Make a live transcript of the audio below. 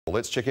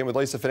Let's check in with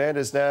Lisa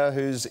Fernandez now,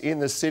 who's in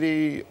the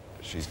city.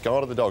 She's gone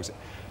to the dogs.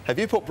 Have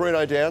you put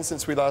Bruno down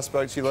since we last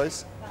spoke to you,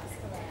 Lisa?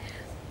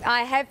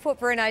 I have put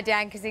Bruno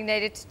down because he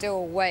needed to do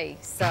a wee,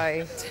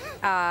 so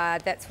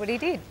that's what he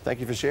did. Thank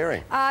you for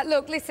sharing.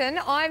 Look,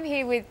 listen, I'm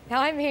here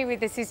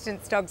with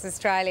Assistance Dogs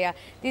Australia.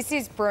 This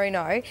is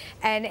Bruno,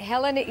 and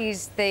Helen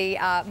is the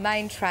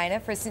main trainer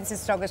for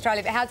Assistance Dogs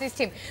Australia. But how's this,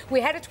 Tim? We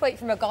had a tweet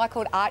from a guy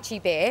called Archie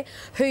Bear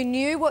who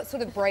knew what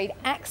sort of breed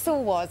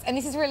Axel was, and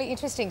this is really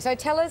interesting. So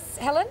tell us,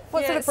 Helen,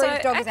 what sort of breed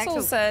of dog is Axel?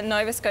 Axel's a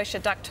Nova Scotia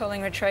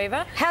duck-tolling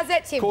retriever. How's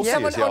that, Tim?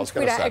 Someone on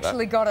Twitter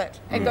actually got it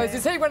and goes,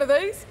 is he one of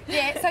these?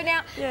 Yeah, so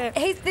now...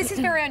 This is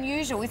very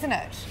unusual, isn't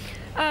it?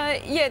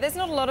 Yeah, there's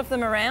not a lot of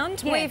them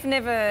around. Yeah. We've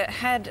never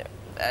had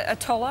a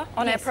toller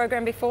on our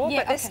program before,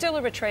 but they're still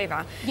a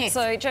retriever. Yes.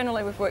 So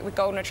generally we've worked with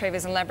golden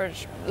retrievers and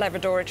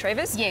Labrador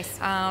retrievers. Yes.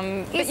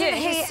 Isn't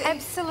he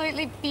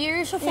absolutely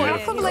beautiful? Yeah, I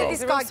can't believe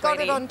this guy got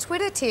it on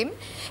Twitter, Tim.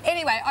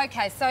 Anyway,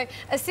 okay, so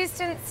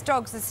Assistance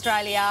Dogs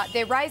Australia,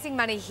 they're raising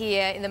money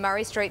here in the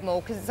Murray Street Mall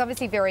because it's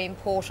obviously very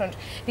important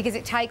because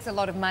it takes a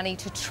lot of money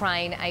to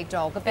train a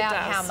dog. About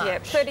how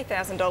much? Yeah,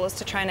 $30,000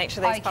 to train each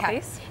of these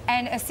puppies.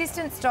 And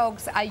Assistance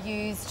Dogs are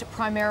used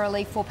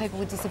primarily for people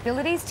with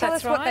disabilities. Tell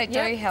us what they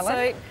do, Helen.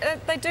 So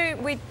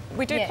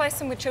we do place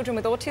them with children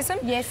with autism.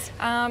 Yes.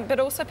 But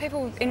also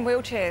people in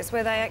wheelchairs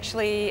where they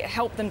actually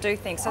help them do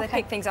things. So they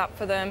pick things up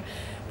for them.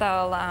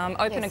 They'll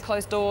open and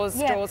close doors,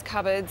 drawers,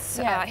 cupboards,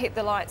 hit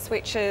the light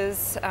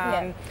switches,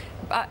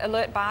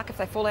 alert bark if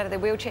they fall out of their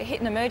wheelchair,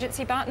 hit an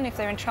emergency button if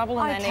they're in trouble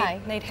and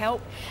they need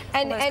help,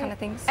 all those kind of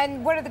things.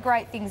 And one of the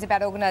great things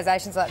about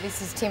organisations like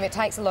this is, Tim, it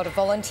takes a lot of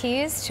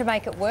volunteers to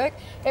make it work.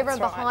 Everyone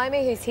behind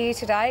me who's here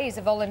today is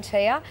a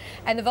volunteer,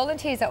 and the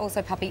volunteers are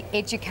also puppy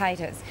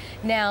educators.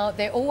 Now,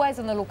 they're always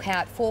on the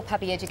lookout for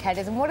puppy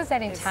educators, and what does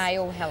that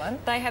entail, Helen?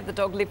 They have the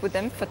dog live with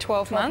them for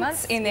 12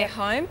 months in their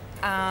home.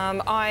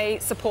 I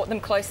support them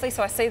closely,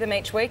 so I see them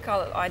each week.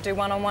 I do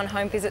one-on-one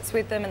home visits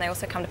with them, and they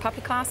also come to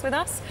puppy class with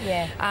us.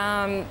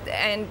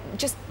 And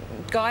just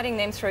guiding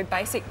them through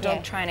basic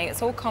dog training.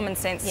 It's all common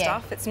sense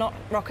stuff. It's not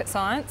rocket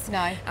science.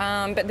 No.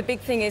 But the big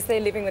thing is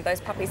they're living with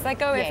those puppies. They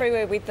go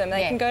everywhere with them.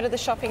 They can go to the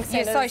shopping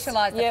centres.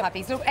 Socialise the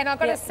puppies. Look, and I've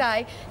got to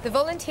say, the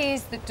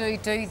volunteers that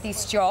do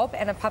this job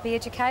and are puppy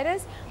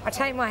educators, I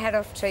take my hat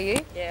off to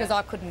you because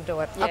I couldn't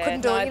do it. I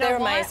couldn't do it. They're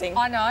amazing.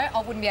 I know.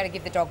 I wouldn't be able to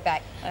give the dog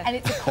back. And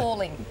it's a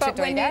calling to do that. But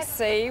when you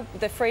see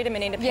the freedom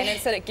and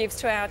independence that it gives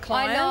to our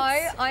clients...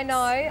 I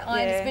know.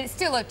 But it's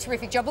still a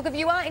terrific job. Look, if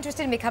you are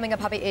interested in becoming a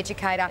puppy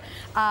educator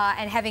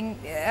and having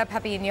a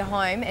puppy in your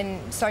home and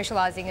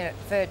socialising it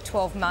for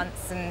 12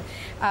 months and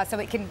so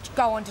it can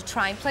go on to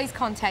train, please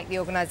contact the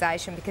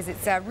organisation because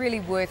it's a really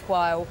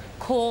worthwhile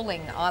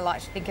calling, I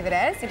like to think of it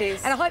as. It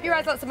is. And I hope you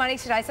raise lots of money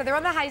today. So they're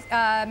on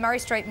the Murray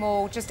Street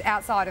Mall just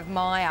outside of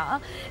Maya,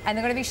 and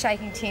they're going to be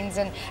shaking tins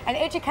and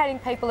educating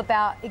people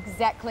about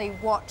exactly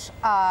what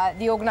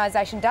the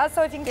organisation does.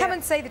 So if you can come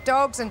and see the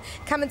dogs and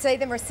come and see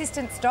them, or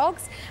Assistance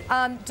Dogs,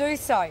 do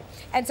so.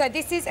 And so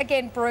this is,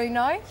 again,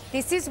 Bruno,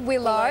 this is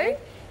Willow.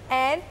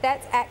 And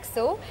that's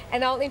Axel,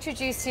 and I'll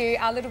introduce you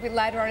a little bit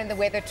later on in the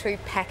weather to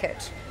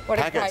Packet.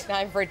 What a great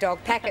name for a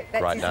dog. Packet,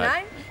 that's his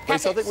name.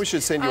 Lisa, I think we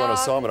should send you on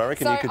assignment. I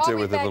reckon you could do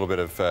with a little bit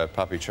of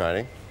puppy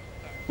training.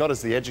 Not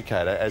as the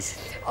educator, as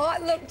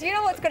look, do you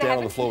know what's going to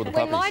happen? On the floor with the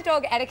puppies. When my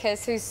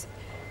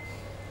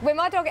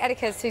dog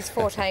Atticus, who's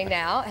 14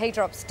 now, he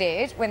drops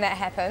dead. When that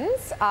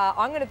happens,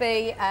 I'm going to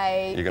be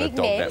a big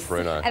mess,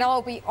 Bruno, and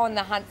I'll be on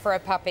the hunt for a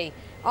puppy.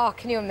 Oh,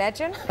 can you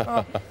imagine?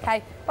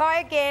 Okay,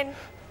 bye again.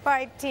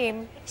 Bye,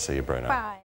 Tim. See you, Bruno. Bye.